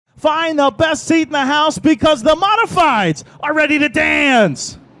Find the best seat in the house because the modifieds are ready to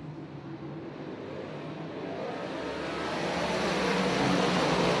dance.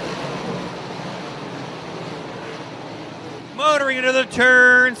 Motoring into the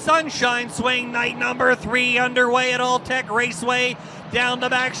turn, Sunshine Swing, night number 3 underway at All Tech Raceway. Down the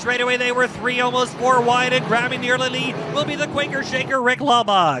back straightaway, they were 3, almost 4 wide, and grabbing the early lead will be the Quaker Shaker, Rick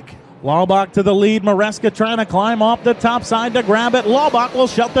Laubach. Laubach to the lead. Maresca trying to climb off the top side to grab it. Laubach will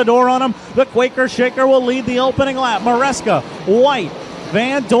shut the door on him. The Quaker Shaker will lead the opening lap. Maresca, White,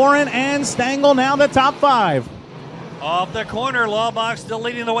 Van Doren, and Stengel now the top 5. Off the corner, Laubach still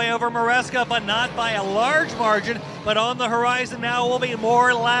leading the way over Maresca, but not by a large margin. But on the horizon now will be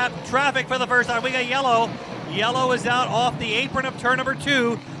more lap traffic for the first time. We got Yellow. Yellow is out off the apron of turn number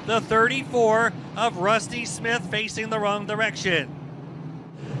 2. The 34 of Rusty Smith facing the wrong direction.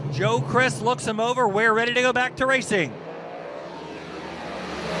 Joe Chris looks him over. We're ready to go back to racing.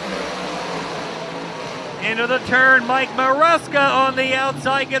 Into the turn, Mike Maresca on the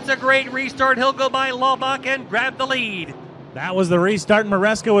outside gets a great restart. He'll go by Laubach and grab the lead. That was the restart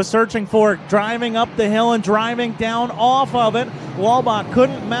Maresca was searching for, driving up the hill and driving down off of it. Laubach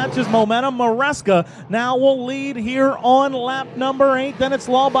couldn't match his momentum. Maresca now will lead here on lap number 8. Then it's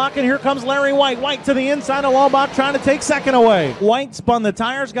Laubach, and here comes Larry White. White to the inside of Laubach, trying to take second away. White spun the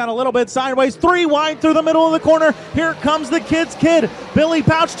tires, got a little bit sideways. 3 wide through the middle of the corner. Here comes the kid's kid, Billy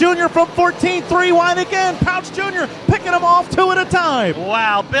Pouch Jr. from 14. 3 wide again. Pouch Jr. picking them off 2 at a time.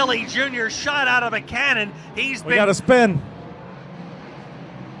 Wow, Billy Jr. shot out of a cannon. We got a spin.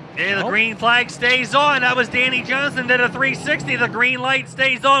 And the green flag stays on. That was Danny Johnson, did a 360. The green light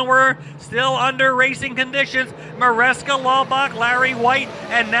stays on. We're still under racing conditions. Maresca, Laubach, Larry White,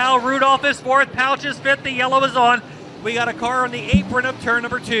 and now Rudolph is 4th. Pouch is 5th. The yellow is on. We got a car on the apron of turn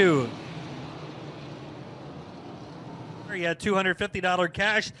number 2. You had $250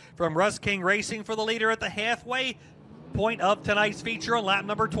 cash from Russ King Racing for the leader at the halfway point of tonight's feature on lap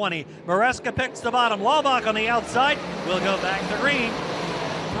number 20. Maresca picks the bottom. Laubach on the outside. We'll go back to green.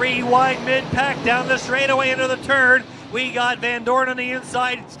 3 wide mid-pack down the straightaway into the turn. We got Van Doren on the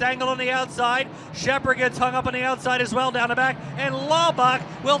inside, Stengel on the outside. Shepard gets hung up on the outside as well down the back, and Laubach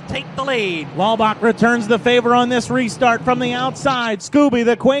will take the lead. Laubach returns the favor on this restart from the outside. Scooby,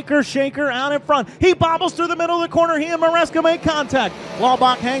 the Quaker Shaker, out in front. He bobbles through the middle of the corner. He and Maresca make contact.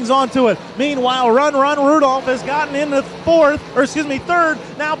 Laubach hangs on to it. Meanwhile, Run Rudolph has gotten into third.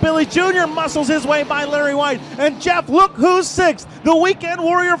 Now Billy Jr. muscles his way by Larry White. And Jeff, look who's 6th. The Weekend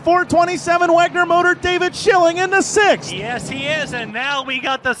Warrior 427 Wagner Motor, David Schilling, into 6th. Yes, he is, and now we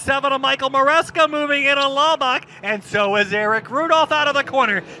got the 7 of Michael Maresca moving in on Laubach, and so is Eric Rudolph out of the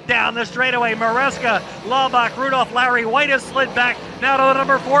corner. Down the straightaway, Maresca, Laubach, Rudolph, Larry White has slid back, now to the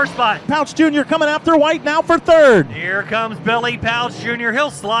number 4 spot. Pouch Jr. coming after White now for 3rd. Here comes Billy Pouch Jr.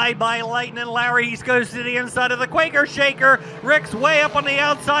 He'll slide by Lightning Larry. He goes to the inside of the Quaker Shaker. Rick's way up on the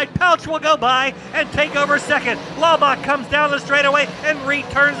outside. Pouch will go by and take over 2nd. Laubach comes down the straightaway and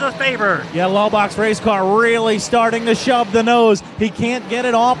returns the favor. Yeah, Laubach's race car really starting to shove the nose. He can't get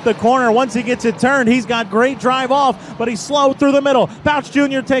it off the corner. Once he gets it turned, he's got great drive off, but he's slow through the middle. Pouch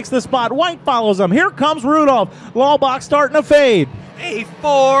Jr. takes the spot. White follows him. Here comes Rudolph. Laubach starting to fade. A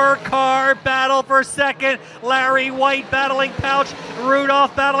 4-car battle for 2nd. Larry White battling Pouch.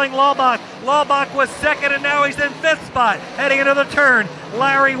 Rudolph battling Laubach. Laubach was 2nd, and now he's in 5th spot. Heading into the turn.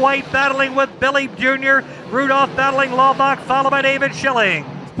 Larry White battling with Billy Jr. Rudolph battling Laubach, followed by David Schilling.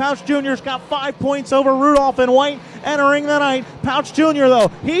 Pouch Jr.'s got 5 points over Rudolph and White entering the night. Pouch Jr.,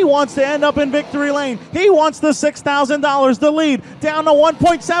 though, he wants to end up in victory lane. He wants the $6,000, the lead, down to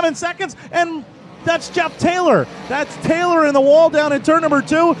 1.7 seconds, and that's Jeff Taylor. That's Taylor in the wall down in turn number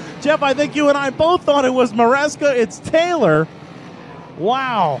 2. Jeff, I think you and I both thought it was Maresca. It's Taylor.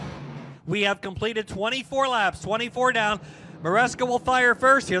 Wow. We have completed 24 laps, 24 down. Maresca will fire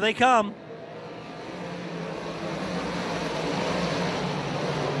first. Here they come.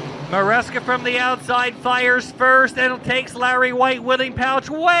 Maresca from the outside fires first and takes Larry White with him. Pouch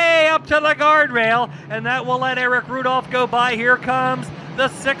way up to the guardrail, and that will let Eric Rudolph go by. Here comes the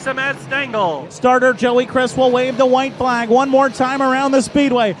 6 of Matt Stengel. Starter Joey Chris will wave the white flag one more time around the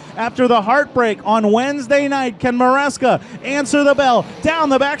speedway. After the heartbreak on Wednesday night, can Maresca answer the bell down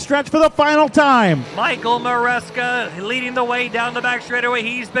the backstretch for the final time? Michael Maresca leading the way down the back straightaway.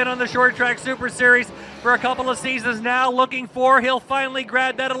 He's been on the Short Track Super Series for a couple of seasons now, looking for, he'll finally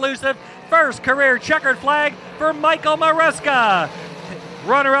grab that elusive first career checkered flag for Michael Maresca.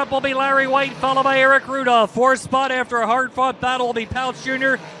 Runner-up will be Larry White, followed by Eric Rudolph. 4th spot after a hard-fought battle will be Pouch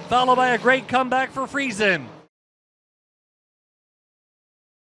Jr., followed by a great comeback for Friesen.